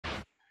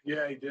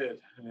Yeah, he did.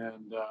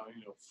 And,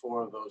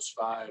 four of those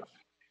five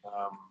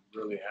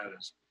really had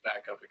his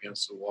back up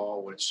against the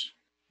wall, which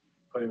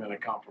put him in a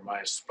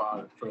compromised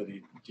spot for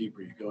the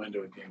deeper you go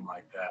into a game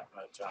like that.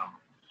 But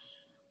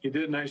he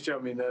did a nice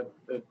job. I mean,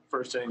 that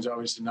first inning's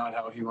obviously not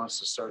how he wants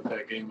to start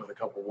that game with a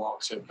couple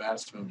walks at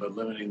batsmen, but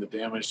limiting the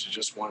damage to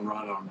just one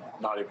run on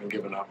not even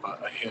giving up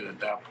a hit at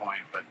that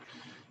point. But,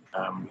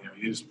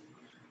 he was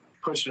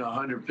pushing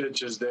 100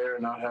 pitches there,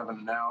 not having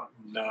an out,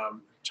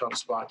 and tough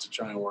spot to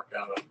try and work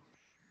out of.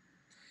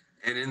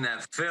 And in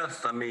that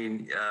fifth, I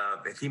mean,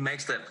 if he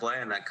makes that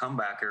play and that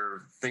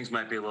comebacker, things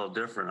might be a little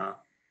different, huh?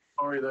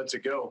 Or he lets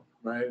it go,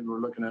 right? We're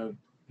looking at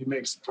he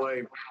makes the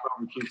play,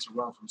 probably keeps the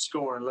run from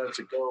scoring, lets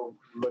it go.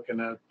 We're looking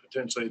at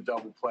potentially a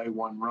double play,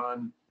 one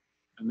run,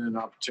 and then an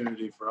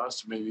opportunity for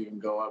us to maybe even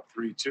go up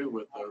 3-2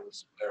 with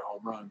their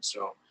home run.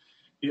 So,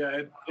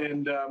 yeah,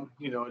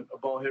 a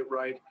ball hit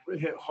right, it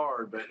hit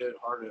hard, but hit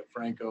hard at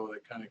Franco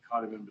that kind of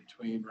caught him in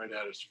between, right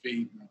at his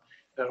feet, and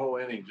that whole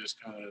inning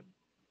just kind of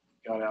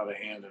got out of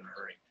hand in a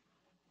hurry.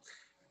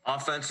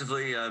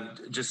 Offensively,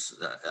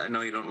 I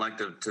know you don't like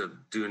to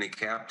do any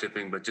cap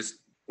tipping, but just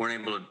weren't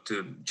able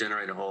to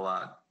generate a whole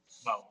lot.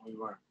 No, we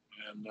weren't.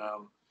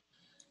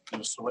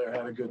 And, Soler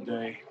had a good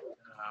day,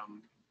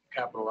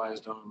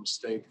 capitalized on a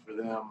mistake for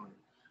them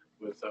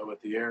with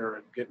the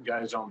error, getting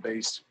guys on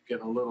base,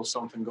 getting a little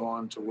something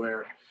going to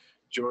where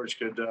George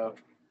could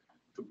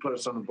put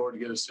us on the board to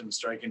get us in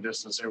striking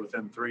distance there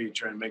within three,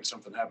 try and make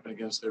something happen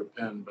against their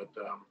pen. But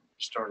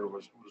starter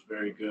was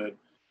very good.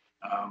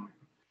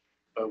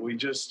 But we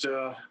just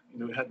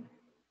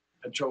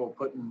had trouble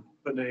putting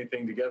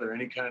anything together,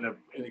 any kind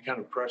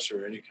of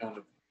pressure, any kind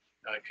of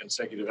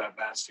consecutive at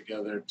bats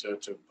together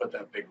to put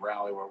that big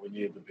rally where we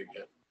needed the big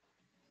hit.